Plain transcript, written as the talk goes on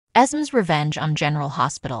Esme's revenge on General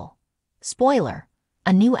Hospital. Spoiler: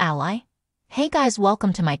 a new ally? Hey guys,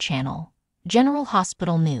 welcome to my channel, General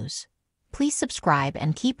Hospital News. Please subscribe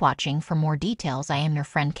and keep watching for more details. I am your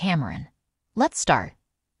friend Cameron. Let's start.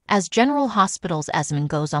 As General Hospital's Esme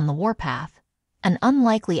goes on the warpath, an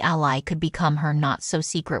unlikely ally could become her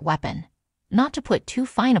not-so-secret weapon. Not to put too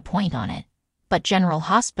fine a point on it, but General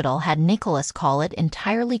Hospital had Nicholas call it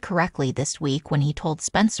entirely correctly this week when he told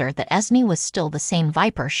Spencer that Esme was still the same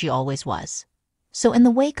Viper she always was. So in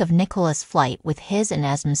the wake of Nicholas' flight with his and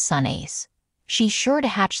Esme's son Ace, she's sure to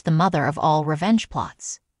hatch the mother of all revenge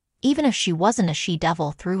plots. Even if she wasn't a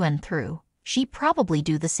she-devil through and through, she'd probably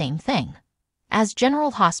do the same thing. As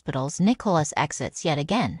General Hospital's Nicholas exits yet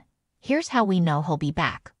again, here's how we know he'll be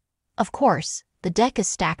back. Of course, the deck is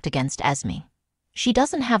stacked against Esme. She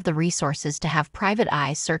doesn't have the resources to have private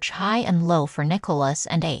eyes search high and low for Nicholas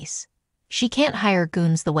and Ace. She can't hire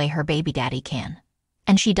goons the way her baby daddy can.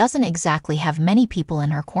 And she doesn't exactly have many people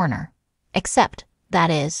in her corner. Except, that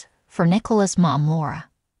is, for Nicholas' mom Laura.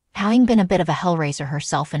 Having been a bit of a hellraiser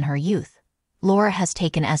herself in her youth, Laura has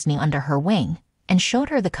taken Esme under her wing and showed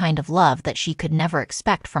her the kind of love that she could never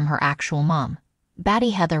expect from her actual mom, Batty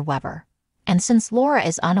Heather Weber. And since Laura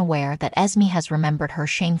is unaware that Esme has remembered her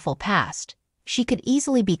shameful past, she could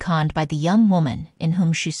easily be conned by the young woman in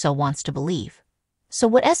whom she so wants to believe. So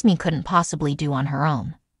what Esme couldn't possibly do on her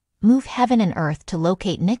own, move heaven and earth to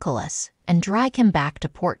locate Nicholas and drag him back to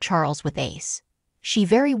Port Charles with Ace, she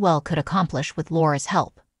very well could accomplish with Laura's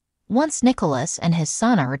help. Once Nicholas and his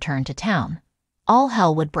son are returned to town, all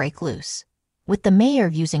hell would break loose, with the mayor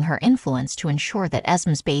using her influence to ensure that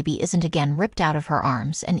Esme's baby isn't again ripped out of her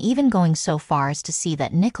arms, and even going so far as to see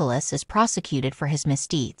that Nicholas is prosecuted for his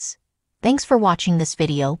misdeeds. Thanks for watching this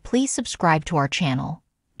video. Please subscribe to our channel,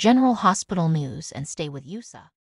 General Hospital News, and stay with USA.